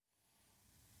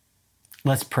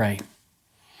Let's pray.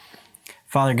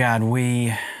 Father God,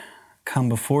 we come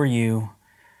before you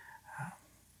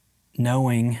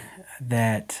knowing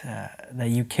that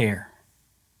you care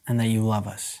and that you love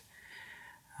us.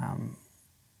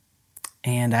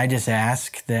 And I just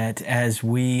ask that as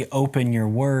we open your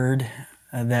word,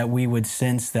 that we would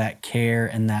sense that care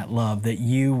and that love, that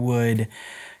you would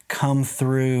come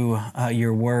through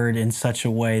your word in such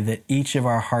a way that each of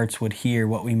our hearts would hear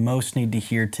what we most need to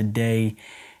hear today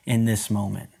in this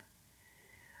moment.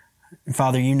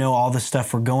 Father, you know all the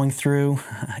stuff we're going through.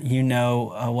 You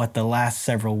know what the last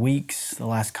several weeks, the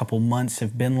last couple months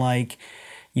have been like.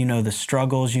 You know the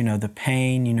struggles, you know the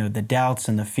pain, you know the doubts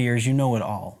and the fears. You know it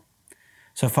all.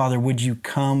 So, Father, would you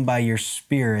come by your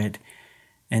Spirit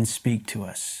and speak to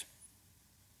us?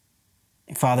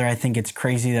 Father, I think it's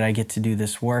crazy that I get to do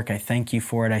this work. I thank you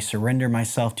for it. I surrender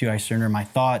myself to you. I surrender my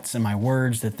thoughts and my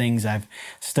words, the things I've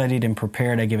studied and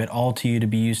prepared. I give it all to you to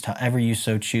be used however you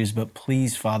so choose. But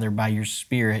please, Father, by your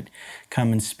Spirit,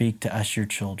 come and speak to us, your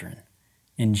children.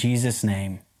 In Jesus'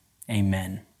 name,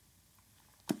 amen.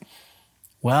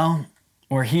 Well,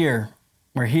 we're here.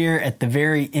 We're here at the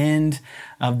very end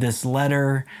of this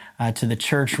letter to the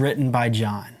church written by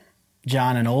John.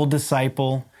 John, an old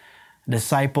disciple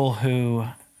who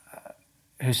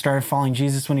started following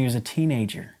Jesus when he was a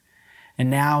teenager. And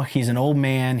now he's an old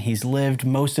man. He's lived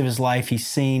most of his life. He's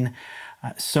seen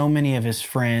so many of his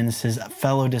friends, his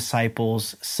fellow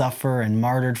disciples, suffer and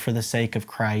martyred for the sake of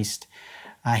Christ.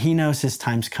 He knows his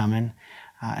time's coming,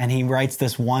 and he writes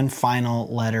this one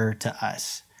final letter to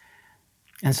us.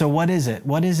 And so what is it?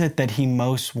 What is it that he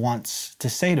most wants to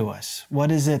say to us?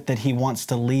 What is it that he wants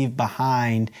to leave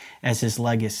behind as his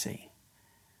legacy?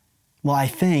 Well, I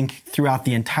think throughout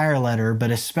the entire letter, but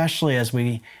especially as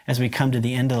we come to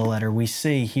the end of the letter, we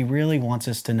see he really wants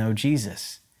us to know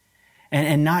Jesus.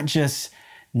 And not just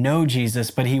know Jesus,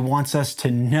 but he wants us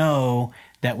to know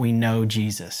that we know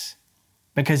Jesus.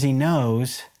 Because he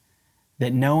knows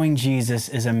that knowing Jesus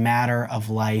is a matter of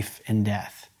life and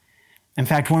death. In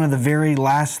fact, one of the very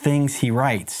last things he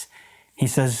writes, he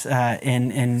says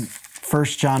in 1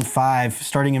 John 5,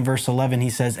 starting in verse 11, he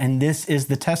says, "And this is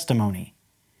the testimony.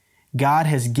 God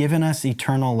has given us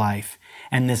eternal life,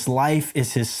 and this life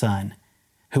is his Son.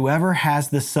 Whoever has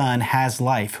the Son has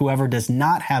life. Whoever does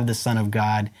not have the Son of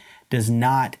God does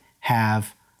not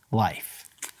have life."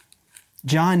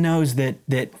 John knows that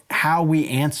how we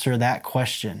answer that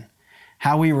question,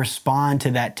 how we respond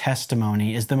to that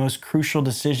testimony is the most crucial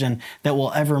decision that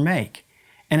we'll ever make.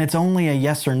 And it's only a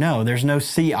yes or no. There's no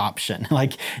C option.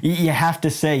 Like, you have to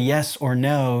say yes or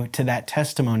no to that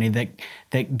testimony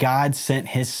that God sent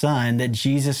his Son, that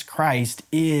Jesus Christ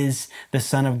is the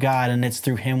Son of God, and it's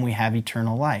through him we have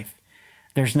eternal life.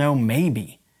 There's no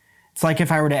maybe. It's like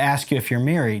if I were to ask you if you're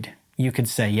married, you could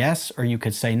say yes or you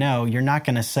could say no. You're not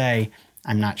going to say,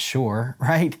 "I'm not sure,"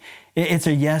 right? It's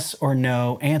a yes or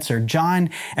no answer. John,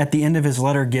 at the end of his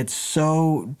letter, gets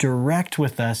so direct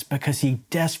with us because he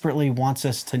desperately wants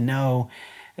us to know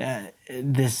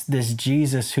this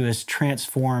Jesus who has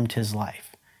transformed his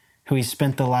life, who he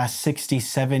spent the last 60,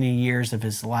 70 years of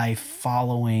his life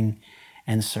following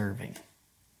and serving.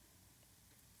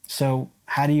 So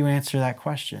how do you answer that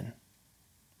question?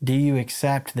 Do you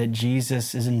accept that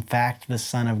Jesus is in fact the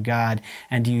Son of God,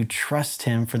 and do you trust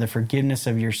him for the forgiveness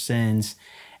of your sins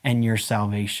and your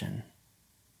salvation?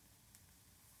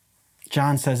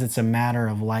 John says it's a matter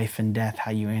of life and death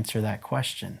how you answer that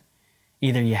question.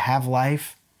 Either you have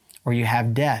life or you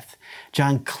have death.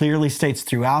 John clearly states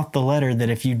throughout the letter that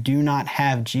if you do not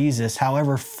have Jesus,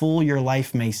 however full your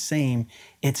life may seem,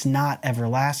 it's not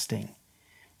everlasting.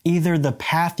 Either the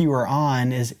path you are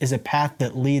on is a path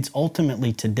that leads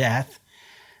ultimately to death,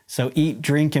 so eat,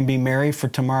 drink, and be merry, for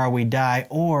tomorrow we die,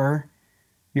 or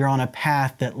you're on a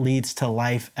path that leads to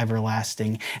life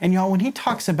everlasting. And y'all, when he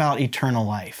talks about eternal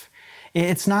life,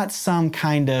 it's not some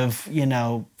kind of,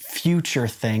 future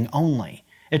thing only.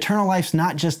 Eternal life's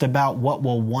not just about what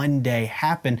will one day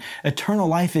happen. Eternal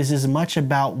life is as much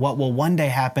about what will one day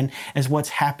happen as what's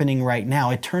happening right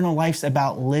now. Eternal life's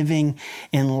about living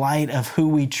in light of who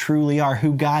we truly are,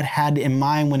 who God had in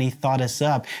mind when he thought us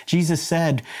up. Jesus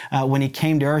said when he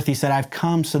came to earth, he said, "I've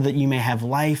come so that you may have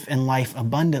life and life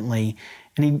abundantly."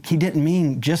 And he didn't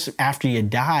mean just after you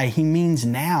die. He means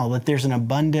now, that there's an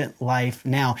abundant life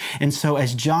now. And so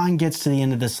as John gets to the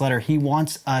end of this letter, he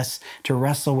wants us to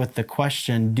wrestle with the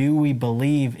question, do we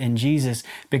believe in Jesus?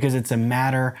 Because it's a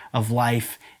matter of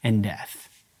life and death.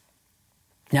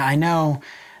 Now, I know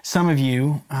some of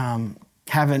you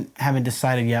haven't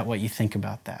decided yet what you think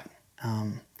about that.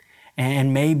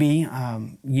 And maybe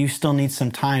you still need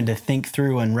some time to think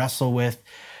through and wrestle with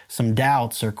some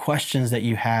doubts or questions that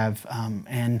you have.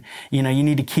 And you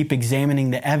need to keep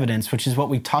examining the evidence, which is what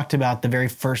we talked about the very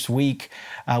first week.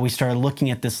 We started looking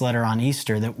at this letter on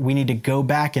Easter, that we need to go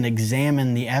back and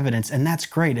examine the evidence. And that's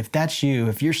great. If that's you,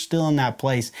 if you're still in that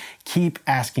place, keep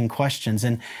asking questions.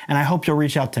 And I hope you'll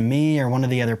reach out to me or one of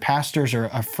the other pastors or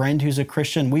a friend who's a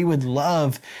Christian. We would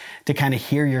love to kind of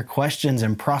hear your questions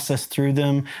and process through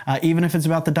them, even if it's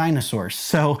about the dinosaurs.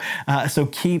 So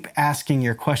keep asking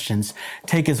your questions.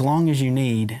 Take as long as you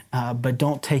need, but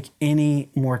don't take any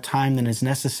more time than is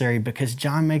necessary, because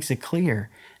John makes it clear,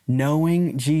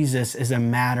 knowing Jesus is a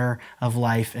matter of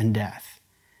life and death.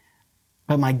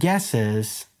 But my guess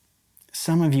is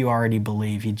some of you already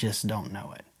believe, you just don't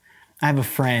know it. I have a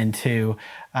friend who,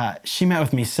 she met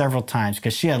with me several times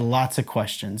because she had lots of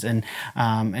questions, and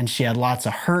she had lots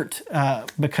of hurt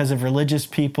because of religious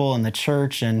people in the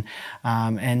church, and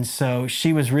so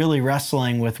she was really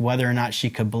wrestling with whether or not she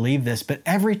could believe this. But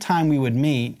every time we would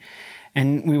meet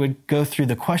and we would go through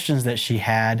the questions that she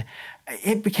had,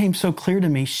 it became so clear to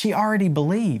me she already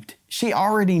believed. She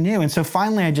already knew. And so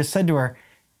finally I just said to her,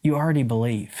 "You already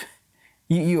believe.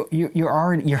 You're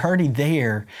already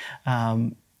there.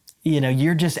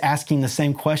 You're just asking the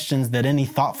same questions that any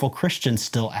thoughtful Christian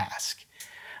still ask."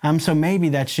 So maybe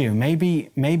that's you. Maybe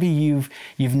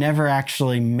you've never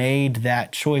actually made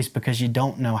that choice because you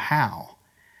don't know how.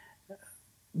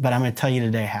 But I'm going to tell you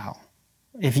today how.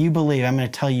 If you believe, I'm going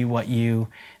to tell you what you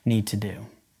need to do.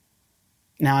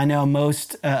 Now, I know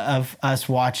most of us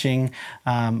watching,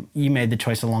 you made the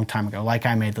choice a long time ago, like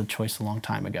I made the choice a long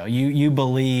time ago. You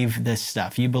believe this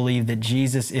stuff. You believe that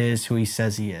Jesus is who he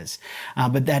says he is.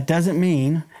 But that doesn't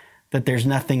mean that there's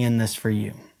nothing in this for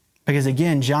you. Because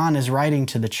again, John is writing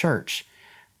to the church,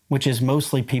 which is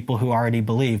mostly people who already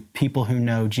believe, people who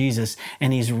know Jesus.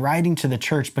 And he's writing to the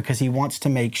church because he wants to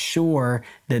make sure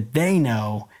that they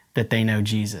know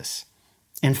Jesus.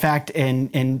 In fact,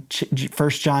 in 1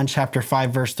 John chapter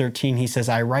 5, verse 13, he says,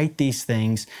 "I write these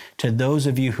things to those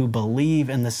of you who believe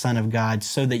in the Son of God,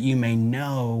 so that you may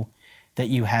know that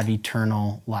you have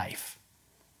eternal life."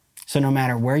 So no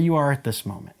matter where you are at this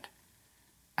moment,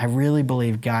 I really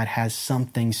believe God has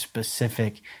something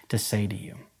specific to say to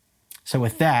you. So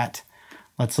with that,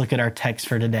 let's look at our text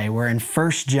for today. We're in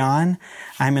 1 John.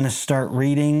 I'm going to start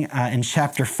reading in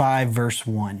chapter 5, verse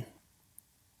 1.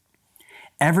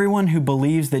 "Everyone who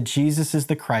believes that Jesus is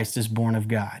the Christ is born of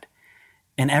God.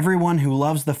 And everyone who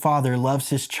loves the Father loves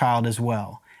his child as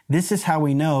well. This is how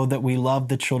we know that we love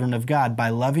the children of God, by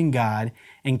loving God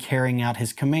and carrying out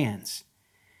his commands.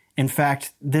 In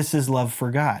fact, this is love for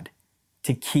God,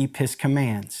 to keep his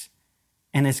commands.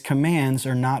 And his commands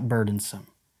are not burdensome.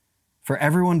 For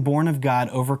everyone born of God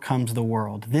overcomes the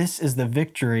world. This is the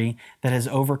victory that has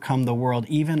overcome the world,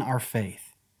 even our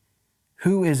faith.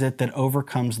 Who is it that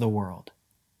overcomes the world?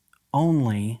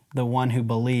 Only the one who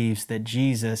believes that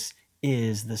Jesus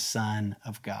is the Son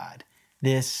of God."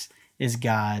 This is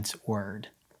God's word.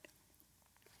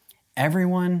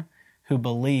 Everyone who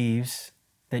believes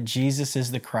that Jesus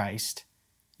is the Christ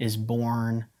is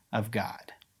born of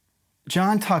God.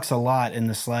 John talks a lot in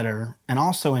this letter and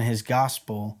also in his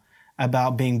gospel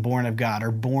about being born of God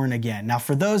or born again. Now,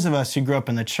 for those of us who grew up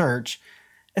in the church,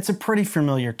 it's a pretty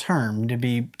familiar term to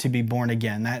be born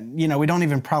again. That, we don't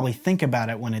even probably think about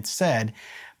it when it's said,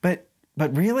 but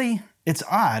really, it's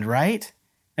odd, right?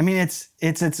 I mean, it's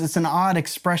an odd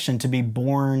expression, to be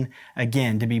born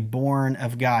again, to be born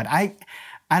of God.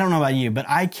 I don't know about you, but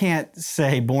I can't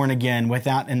say born again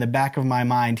without in the back of my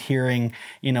mind hearing,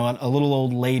 a little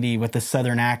old lady with a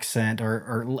Southern accent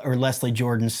or Leslie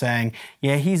Jordan saying,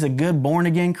 "Yeah, he's a good born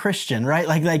again Christian," right?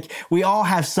 Like we all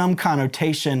have some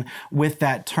connotation with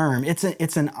that term. It's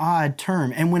an odd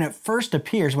term. And when it first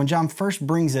appears, when John first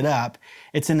brings it up,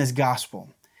 it's in his gospel.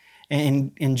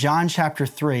 In John chapter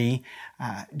 3,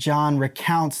 John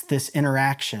recounts this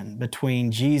interaction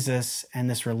between Jesus and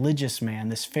this religious man,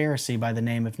 this Pharisee by the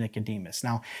name of Nicodemus.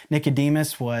 Now,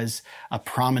 Nicodemus was a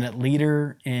prominent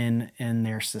leader in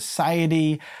their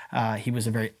society. He was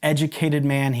a very educated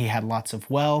man. He had lots of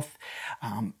wealth.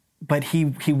 But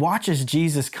he watches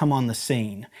Jesus come on the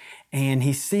scene, and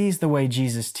he sees the way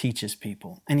Jesus teaches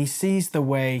people, and he sees the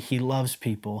way he loves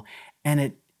people,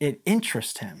 and it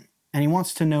interests him. And he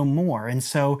wants to know more. And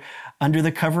so under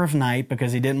the cover of night,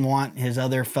 because he didn't want his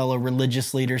other fellow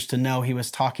religious leaders to know he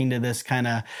was talking to this kind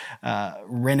of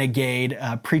renegade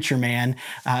preacher man,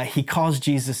 he calls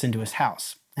Jesus into his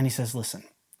house. And he says, "Listen,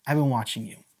 I've been watching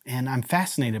you, and I'm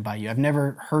fascinated by you. I've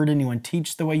never heard anyone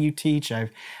teach the way you teach.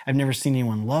 I've never seen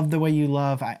anyone love the way you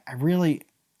love. I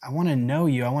want to know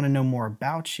you. I want to know more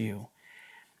about you."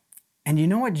 And you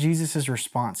know what Jesus'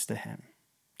 response to him?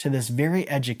 to this very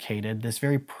educated, this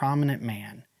very prominent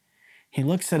man. He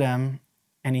looks at him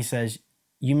and he says,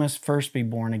 "You must first be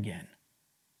born again."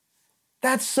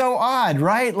 That's so odd,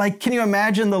 right? Like, can you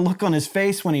imagine the look on his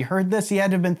face when he heard this? He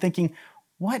had to have been thinking,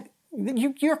 what?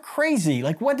 You're crazy.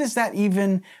 Like, what does that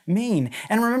even mean?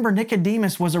 And remember,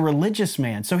 Nicodemus was a religious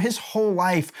man. So his whole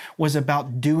life was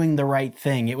about doing the right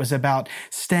thing. It was about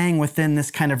staying within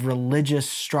this kind of religious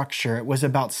structure. It was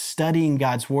about studying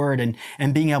God's word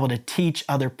and being able to teach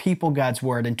other people God's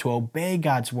word and to obey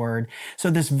God's word.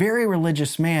 So this very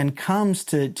religious man comes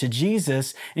to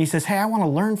Jesus and he says, "Hey, I want to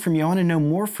learn from you. I want to know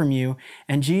more from you."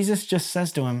 And Jesus just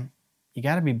says to him, "You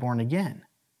got to be born again."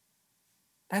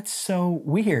 That's so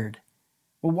weird.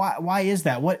 Well, why is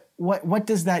that? What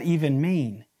does that even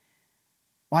mean?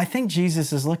 Well, I think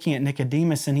Jesus is looking at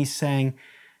Nicodemus and he's saying,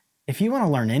 if you want to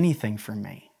learn anything from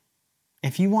me,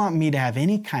 if you want me to have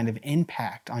any kind of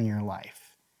impact on your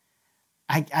life,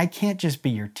 I can't just be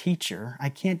your teacher. I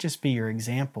can't just be your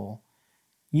example.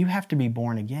 You have to be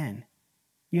born again.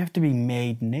 You have to be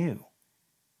made new.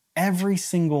 Every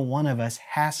single one of us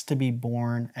has to be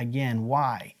born again.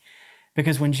 Why?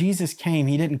 Because when Jesus came,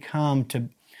 he didn't come to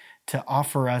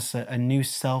offer us a new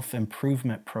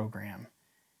self-improvement program.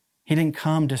 He didn't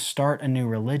come to start a new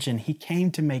religion. He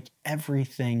came to make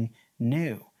everything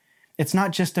new. It's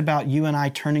not just about you and I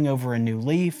turning over a new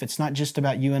leaf. It's not just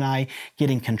about you and I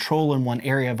getting control in one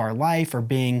area of our life or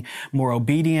being more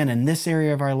obedient in this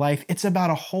area of our life. It's about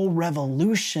a whole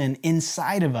revolution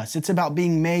inside of us. It's about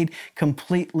being made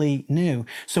completely new.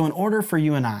 So in order for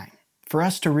you and I, for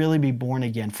us to really be born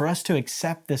again, for us to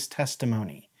accept this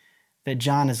testimony that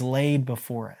John has laid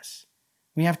before us,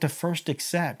 we have to first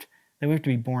accept that we have to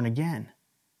be born again,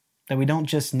 that we don't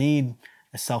just need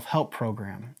a self-help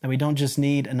program, that we don't just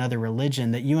need another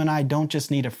religion, that you and I don't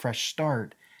just need a fresh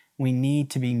start. We need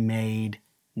to be made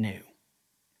new.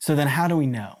 So then how do we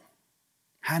know?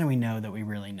 How do we know that we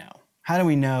really know? How do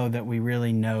we know that we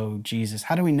really know Jesus?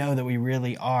 How do we know that we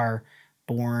really are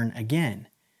born again?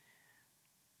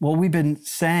 Well, we've been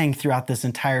saying throughout this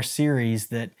entire series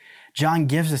that John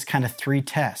gives us kind of three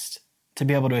tests to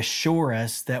be able to assure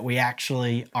us that we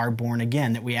actually are born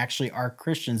again, that we actually are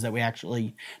Christians, that we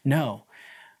actually know.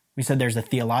 We said there's a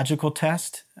theological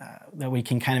test that we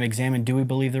can kind of examine. Do we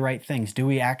believe the right things? Do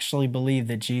we actually believe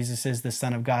that Jesus is the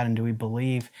Son of God? And do we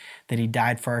believe that he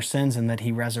died for our sins and that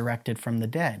he resurrected from the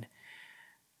dead?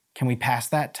 Can we pass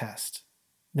that test?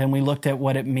 Then we looked at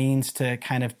what it means to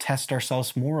kind of test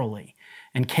ourselves morally.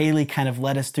 And Kaylee kind of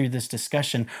led us through this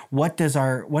discussion. What does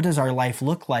our life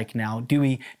look like now? Do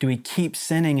we keep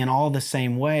sinning in all the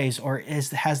same ways, or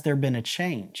has there been a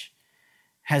change?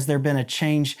 Has there been a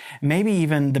change? Maybe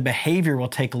even the behavior will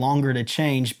take longer to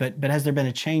change, but has there been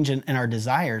a change in our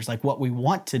desires, like what we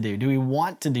want to do? Do we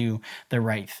want to do the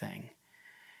right thing?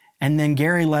 And then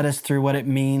Gary led us through what it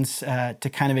means to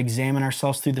kind of examine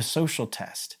ourselves through the social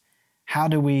test. How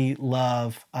do we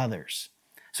love others?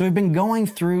 So we've been going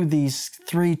through these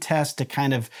three tests to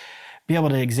kind of be able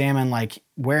to examine, like,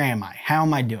 where am I? How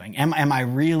am I doing? Am I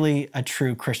really a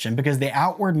true Christian? Because the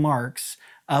outward marks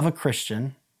of a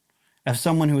Christian, of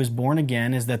someone who is born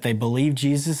again, is that they believe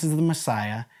Jesus is the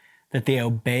Messiah, that they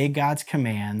obey God's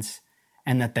commands,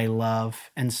 and that they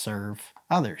love and serve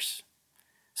others.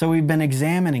 So we've been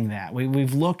examining that.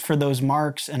 We've looked for those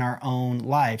marks in our own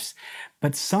lives.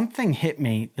 But something hit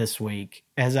me this week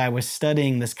as I was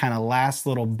studying this kind of last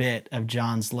little bit of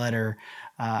John's letter.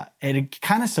 It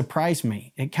kind of surprised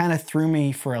me. It kind of threw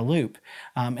me for a loop.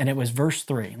 And it was verse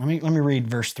 3. Let me read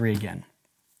verse 3 again.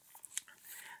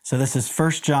 So this is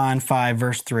 1 John 5,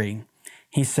 verse 3.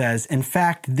 He says, "In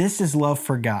fact, this is love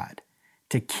for God,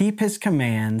 to keep his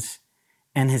commands,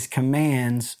 and his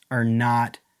commands are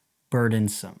not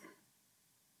burdensome."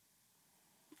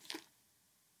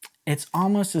 It's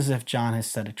almost as if John has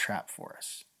set a trap for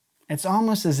us. It's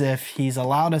almost as if he's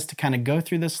allowed us to kind of go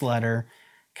through this letter,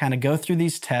 kind of go through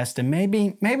these tests, and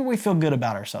maybe we feel good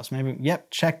about ourselves. Maybe, yep,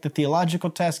 check the theological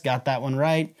test, got that one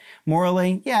right.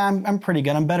 Morally, yeah, I'm pretty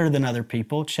good. I'm better than other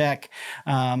people. Check.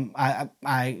 Do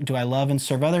I love and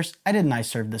serve others? I didn't. I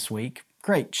serve this week.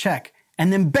 Great, check.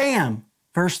 And then bam,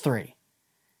 verse 3.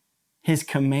 His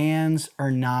commands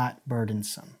are not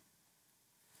burdensome.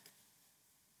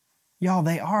 Y'all,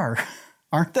 they are,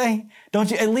 aren't they? Don't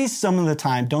you, at least some of the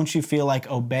time, don't you feel like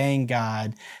obeying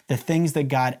God, the things that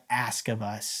God asks of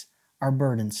us, are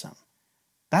burdensome?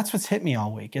 That's what's hit me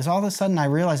all week, is all of a sudden I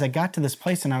realized I got to this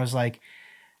place and I was like,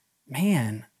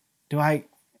 man, do I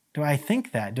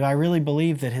think that? Do I really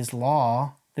believe that his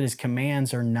law, that his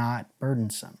commands are not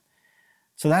burdensome?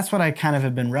 So that's what I kind of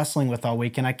have been wrestling with all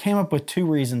week, and I came up with two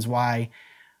reasons why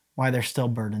they're still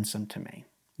burdensome to me.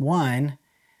 One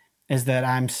is that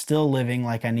I'm still living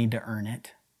like I need to earn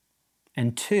it.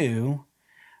 And two,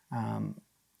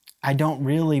 I don't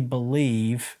really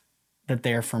believe that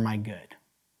they're for my good.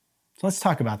 So let's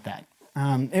talk about that.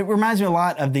 It reminds me a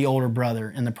lot of the older brother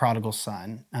in the prodigal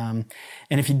son. And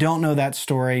if you don't know that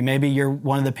story, maybe you're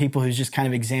one of the people who's just kind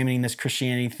of examining this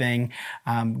Christianity thing.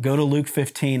 Go to Luke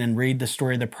 15 and read the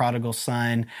story of the prodigal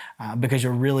son, because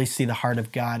you'll really see the heart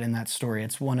of God in that story.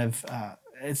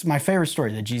 It's my favorite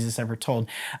story that Jesus ever told.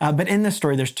 But in this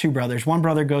story, there's two brothers. One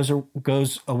brother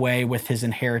goes away with his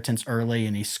inheritance early,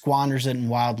 and he squanders it in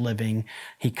wild living.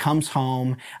 He comes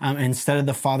home. Instead of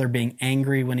the father being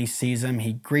angry when he sees him,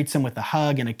 he greets him with a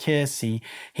hug and a kiss. He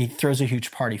throws a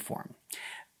huge party for him.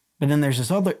 But then there's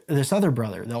this other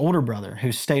brother, the older brother,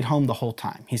 who stayed home the whole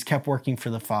time. He's kept working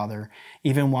for the father,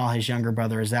 even while his younger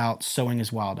brother is out sowing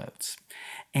his wild oats.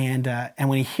 And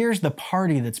when he hears the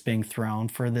party that's being thrown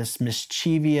for this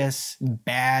mischievous,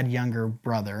 bad younger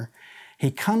brother,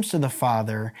 he comes to the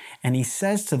father and he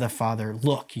says to the father,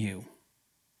 "Look, you,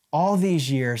 all these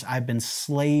years I've been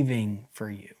slaving for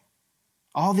you.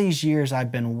 All these years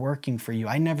I've been working for you.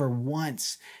 I never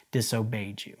once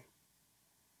disobeyed you."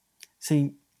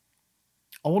 See,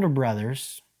 older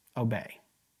brothers obey.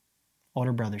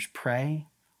 Older brothers pray.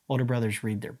 Older brothers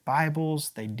read their Bibles,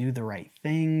 they do the right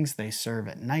things, they serve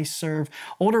at NiceServe.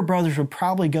 Older brothers would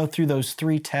probably go through those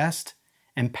 3 tests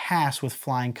and pass with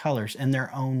flying colors in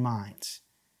their own minds.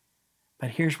 But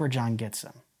here's where John gets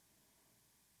them.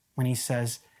 When he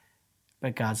says,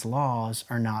 but God's laws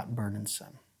are not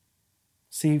burdensome.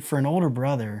 See, for an older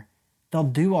brother, they'll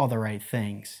do all the right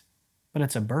things, but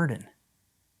it's a burden.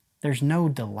 There's no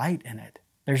delight in it.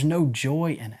 There's no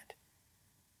joy in it.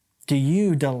 Do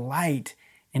you delight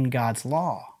in God's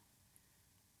law?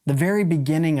 The very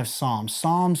beginning of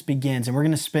Psalms begins, and we're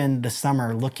going to spend the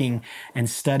summer looking and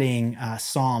studying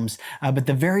Psalms, but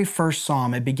the very first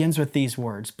Psalm, it begins with these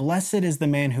words: "Blessed is the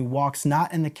man who walks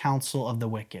not in the counsel of the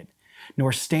wicked,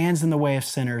 nor stands in the way of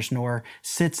sinners, nor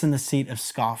sits in the seat of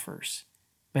scoffers,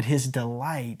 but his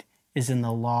delight is in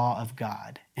the law of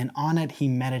God, and on it he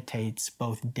meditates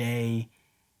both day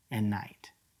and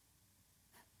night."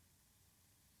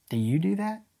 Do you do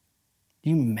that? Do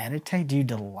you meditate? Do you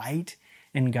delight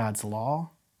in God's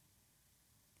law?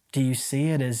 Do you see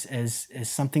it as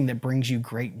something that brings you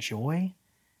great joy?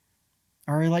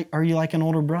 Or are you like an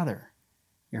older brother?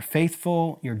 You're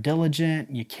faithful, you're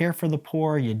diligent, you care for the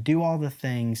poor, you do all the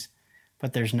things,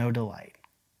 but there's no delight.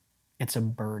 It's a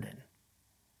burden.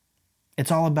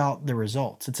 It's all about the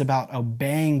results. It's about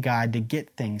obeying God to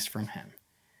get things from Him.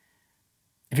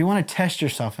 If you want to test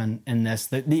yourself in this,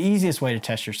 the easiest way to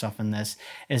test yourself in this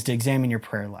is to examine your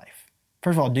prayer life.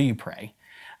 First of all, do you pray?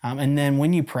 And then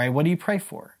when you pray, what do you pray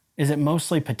for? Is it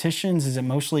mostly petitions? Is it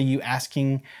mostly you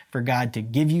asking for God to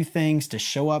give you things, to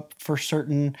show up for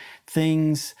certain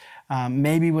things?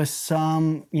 Maybe with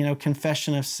some,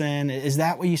 confession of sin. Is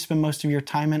that what you spend most of your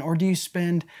time in? Or do you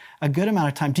spend a good amount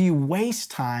of time? Do you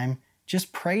waste time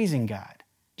just praising God?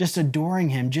 Just adoring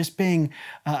Him, just being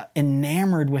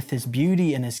enamored with His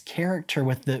beauty and His character,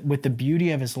 with the beauty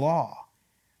of His law.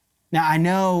 Now, I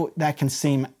know that can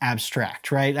seem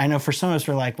abstract, right? I know for some of us,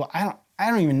 we're like, well, I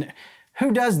don't even,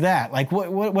 who does that? Like,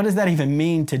 what does that even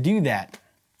mean to do that?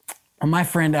 Well, my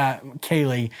friend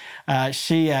Kaylee,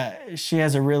 she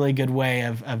has a really good way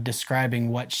of describing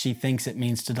what she thinks it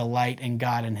means to delight in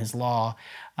God and His law,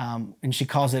 and she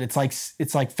calls it, it's like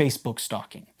Facebook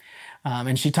stalking.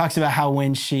 And she talks about how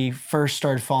when she first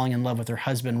started falling in love with her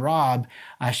husband, Rob,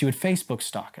 she would Facebook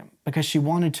stalk him because she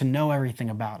wanted to know everything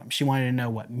about him. She wanted to know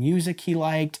what music he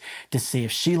liked, to see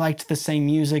if she liked the same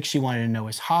music. She wanted to know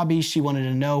his hobbies. She wanted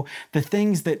to know the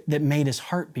things that made his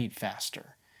heart beat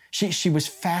faster. She was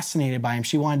fascinated by him.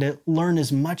 She wanted to learn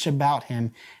as much about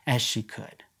him as she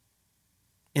could.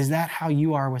 Is that how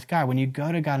you are with God? When you go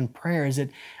to God in prayer,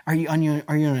 are you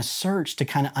on a search to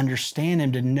kind of understand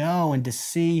Him, to know and to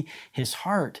see His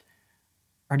heart?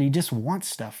 Or do you just want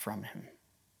stuff from Him?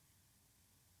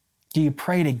 Do you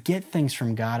pray to get things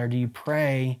from God, or do you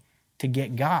pray to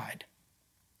get God?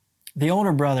 The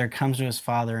older brother comes to his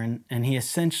father and he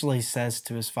essentially says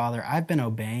to his father, "I've been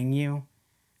obeying you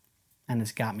and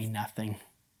it's got me nothing."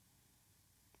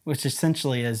 Which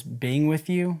essentially is, being with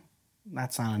you,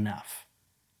 that's not enough.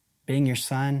 Being your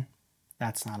son,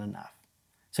 that's not enough.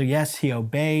 So yes, he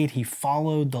obeyed, he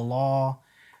followed the law,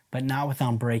 but not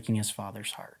without breaking his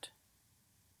father's heart.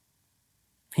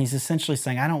 He's essentially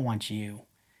saying, I don't want you.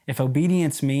 If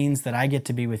obedience means that I get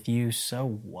to be with you, so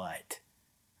what?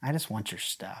 I just want your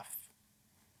stuff.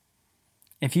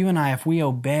 If you and I, if we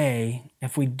obey,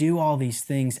 if we do all these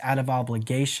things out of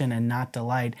obligation and not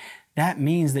delight, that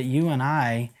means that you and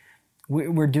I,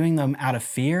 We're doing them out of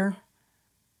fear,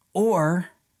 or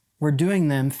we're doing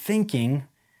them thinking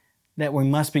that we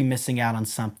must be missing out on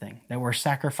something, that we're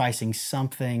sacrificing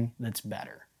something that's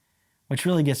better, which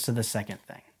really gets to the second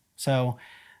thing. So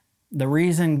the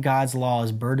reason God's law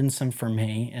is burdensome for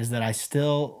me is that I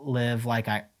still live like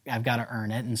I've got to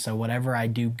earn it. And so whatever I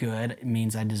do good, it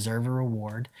means I deserve a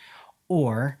reward,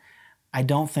 or I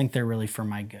don't think they're really for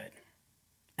my good.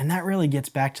 And that really gets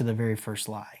back to the very first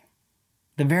lie.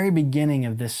 The very beginning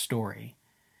of this story,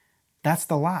 that's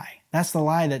the lie. That's the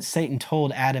lie that Satan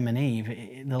told Adam and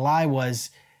Eve. The lie was,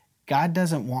 God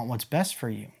doesn't want what's best for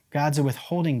you. God's a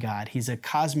withholding God. He's a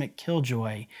cosmic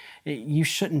killjoy. You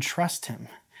shouldn't trust him.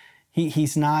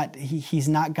 He's not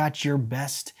got your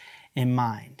best in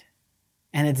mind.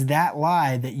 And it's that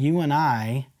lie that you and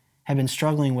I have been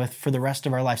struggling with for the rest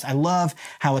of our lives. I love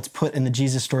how it's put in the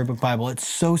Jesus Storybook Bible. It's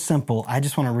so simple. I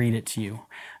just want to read it to you.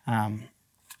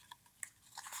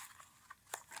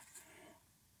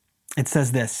 It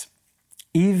says this: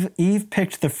 Eve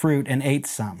picked the fruit and ate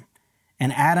some,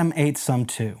 and Adam ate some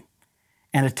too.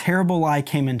 And a terrible lie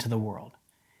came into the world.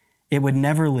 It would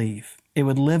never leave. It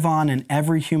would live on in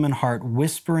every human heart,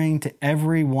 whispering to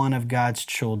every one of God's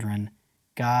children,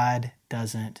 God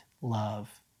doesn't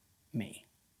love me.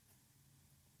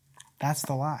 That's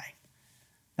the lie.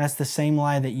 That's the same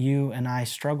lie that you and I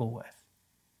struggle with.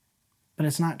 But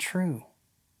it's not true.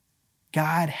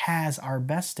 God has our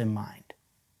best in mind.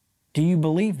 Do you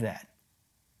believe that?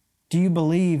 Do you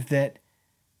believe that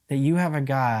you have a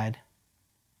God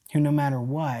who, no matter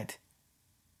what,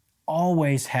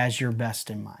 always has your best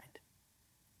in mind?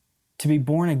 To be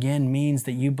born again means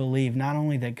that you believe not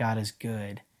only that God is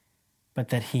good, but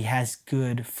that he has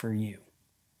good for you.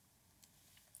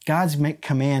 God's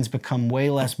commands become way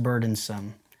less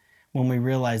burdensome when we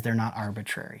realize they're not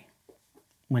arbitrary,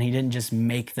 when he didn't just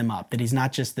make them up, that he's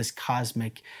not just this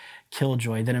cosmic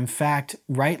killjoy, that in fact,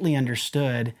 rightly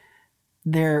understood,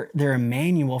 they're a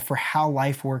manual for how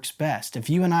life works best. If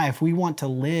you and I, if we want to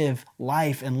live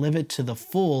life and live it to the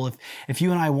full, if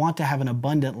you and I want to have an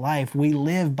abundant life, we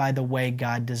live by the way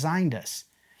God designed us.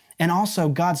 And also,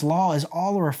 God's law is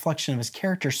all a reflection of his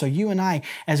character. So you and I,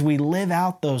 as we live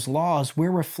out those laws,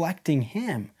 we're reflecting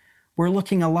him. We're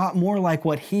looking a lot more like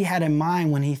what he had in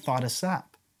mind when he thought us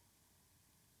up.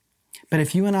 But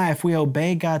if you and I, if we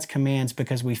obey God's commands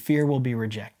because we fear we'll be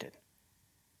rejected,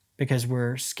 because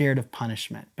we're scared of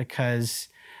punishment, because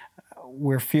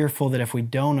we're fearful that if we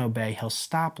don't obey, he'll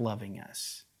stop loving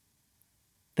us,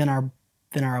 then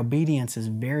our obedience is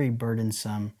very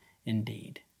burdensome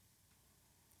indeed.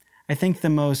 I think the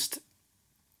most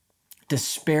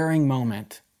despairing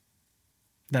moment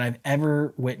that I've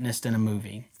ever witnessed in a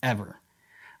movie, ever,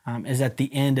 is at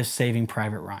the end of Saving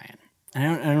Private Ryan. I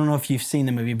don't know if you've seen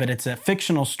the movie, but it's a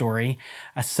fictional story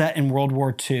set in World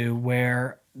War II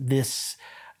where this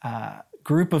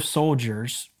group of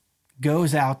soldiers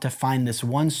goes out to find this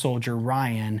one soldier,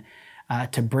 Ryan,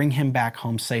 to bring him back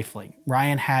home safely.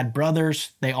 Ryan had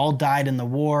brothers; they all died in the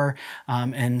war,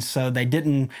 and so they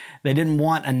didn't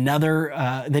want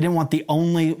they didn't want the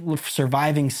only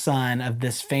surviving son of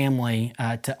this family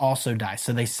to also die.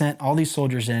 So they sent all these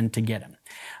soldiers in to get him,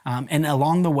 and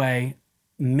along the way,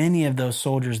 many of those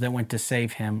soldiers that went to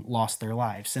save him lost their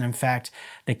lives. And in fact,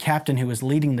 the captain who was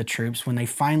leading the troops, when they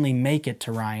finally make it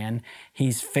to Ryan,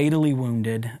 he's fatally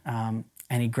wounded, and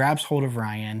he grabs hold of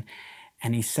Ryan,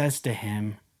 and he says to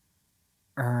him,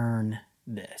 "Earn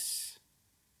this."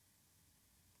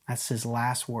 That's his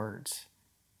last words.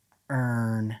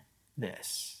 Earn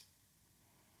this.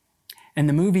 And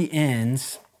the movie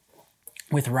ends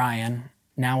with Ryan,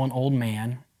 now an old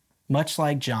man, much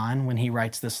like John when he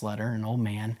writes this letter, an old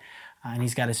man, and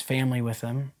he's got his family with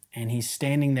him, and he's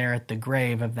standing there at the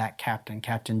grave of that captain,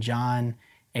 Captain John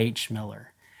H.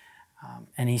 Miller.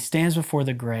 And he stands before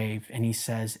the grave and he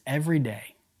says, every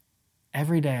day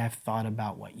I've thought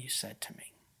about what you said to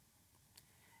me.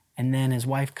 And then his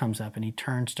wife comes up and he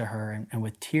turns to her and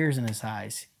with tears in his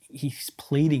eyes, he's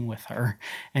pleading with her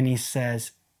and he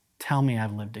says, tell me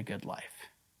I've lived a good life.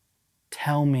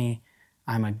 Tell me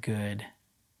I'm a good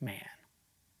man.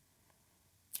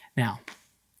 Now,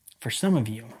 for some of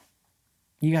you,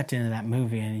 you got to the end of that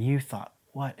movie and you thought,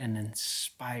 what an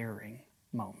inspiring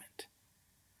moment.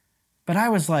 But I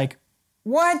was like,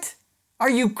 what? Are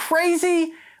you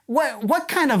crazy? What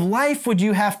kind of life would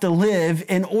you have to live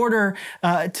in order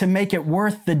to make it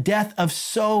worth the death of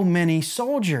so many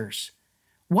soldiers?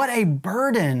 What a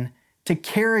burden to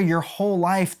carry your whole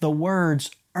life the words,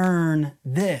 earn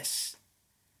this.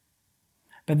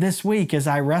 But this week, as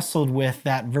I wrestled with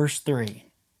that verse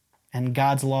 3 and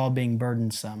God's law being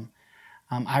burdensome,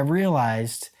 I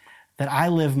realized that I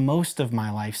live most of my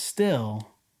life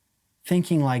still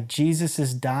thinking like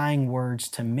Jesus' dying words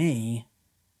to me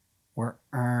were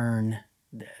earn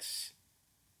this.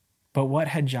 But what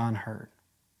had John heard?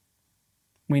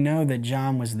 We know that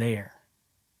John was there.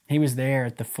 He was there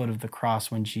at the foot of the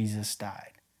cross when Jesus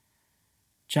died.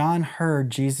 John heard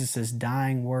Jesus'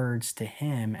 dying words to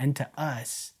him and to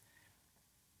us.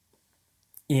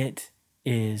 It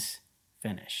is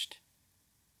finished.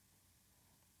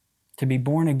 To be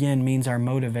born again means our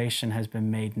motivation has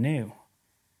been made new.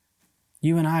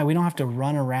 You and I, we don't have to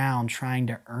run around trying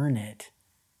to earn it.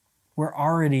 We're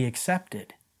already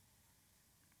accepted.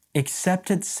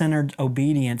 Acceptance-centered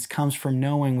obedience comes from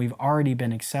knowing we've already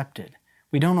been accepted.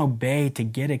 We don't obey to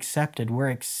get accepted.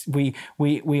 We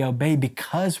obey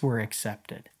because we're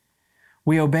accepted.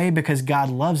 We obey because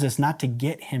God loves us, not to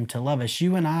get him to love us.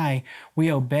 You and I,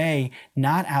 we obey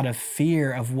not out of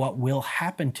fear of what will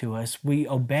happen to us. We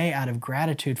obey out of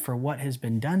gratitude for what has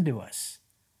been done to us.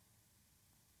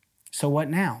 So what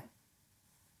now?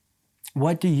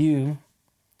 What do you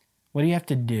have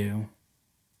to do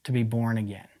to be born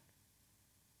again?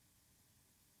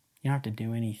 You don't have to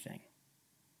do anything.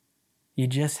 You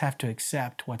just have to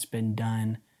accept what's been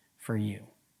done for you.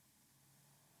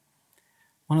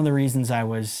 One of the reasons I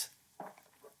was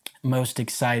most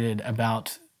excited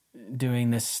about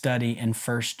doing this study in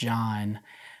 1 John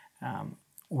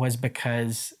was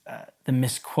because the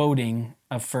misquoting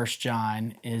of 1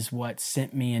 John is what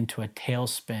sent me into a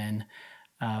tailspin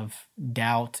of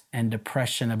doubt and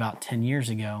depression about 10 years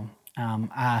ago.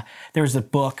 There was a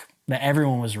book that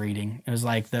everyone was reading. It was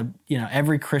like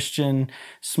every Christian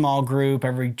small group,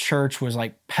 every church was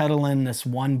like peddling this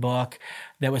one book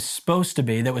that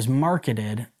was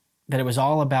marketed, that it was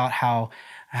all about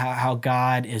how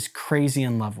God is crazy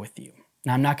in love with you.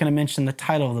 Now, I'm not going to mention the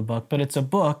title of the book, but it's a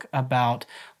book about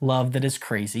love that is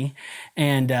crazy.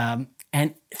 And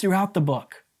throughout the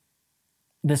book,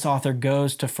 this author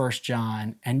goes to 1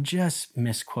 John and just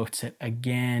misquotes it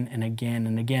again and again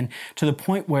and again, to the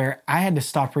point where I had to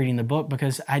stop reading the book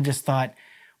because I just thought,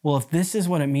 well, if this is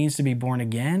what it means to be born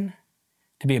again,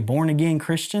 to be a born again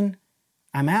Christian,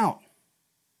 I'm out.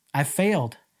 I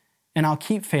failed, and I'll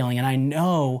keep failing, and I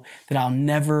know that I'll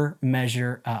never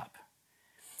measure up.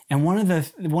 And one of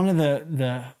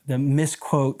the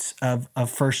misquotes of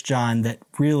 1 John that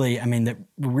really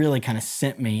kind of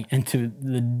sent me into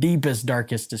the deepest,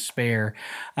 darkest despair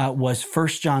was 1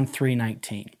 John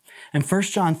 3:19. And 1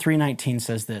 John 3:19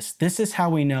 says this: "This is how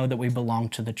we know that we belong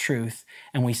to the truth,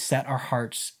 and we set our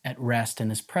hearts at rest in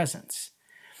his presence."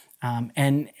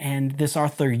 And this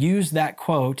author used that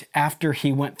quote after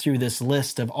he went through this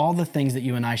list of all the things that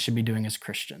you and I should be doing as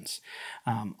Christians.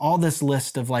 All this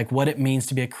list of like what it means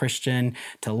to be a Christian,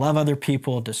 to love other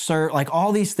people, to serve, like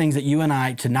all these things that you and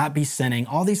I, to not be sinning,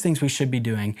 all these things we should be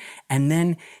doing. And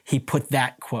then he put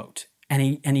that quote and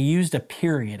he used a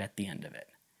period at the end of it.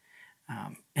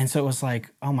 And so it was like,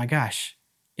 oh my gosh,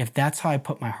 if that's how I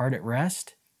put my heart at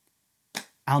rest,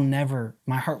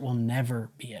 my heart will never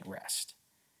be at rest.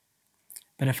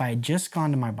 But if I had just gone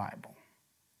to my Bible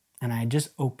and I had just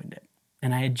opened it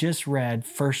and I had just read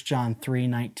 1 John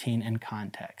 3:19 in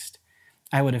context,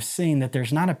 I would have seen that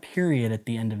there's not a period at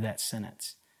the end of that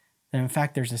sentence. That in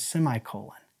fact, there's a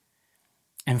semicolon.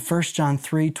 And 1 John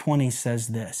 3:20 says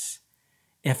this: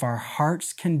 "If our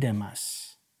hearts condemn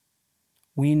us,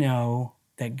 we know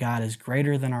that God is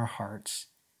greater than our hearts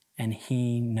and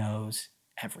he knows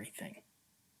everything."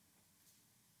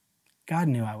 God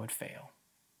knew I would fail.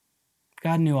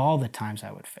 God knew all the times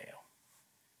I would fail.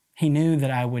 He knew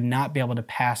that I would not be able to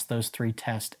pass those 3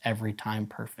 tests every time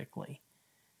perfectly.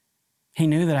 He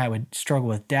knew that I would struggle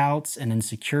with doubts and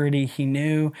insecurity. He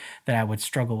knew that I would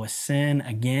struggle with sin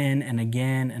again and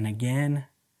again and again.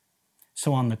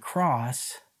 So on the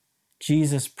cross,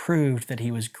 Jesus proved that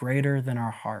he was greater than our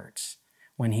hearts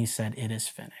when he said, "It is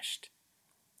finished."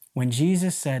 When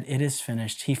Jesus said, "It is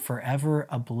finished," he forever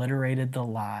obliterated the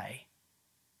lie,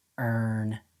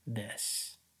 "Earn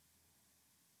this."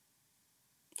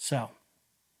 So,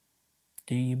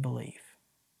 do you believe?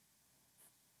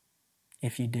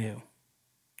 If you do,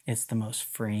 it's the most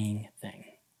freeing thing.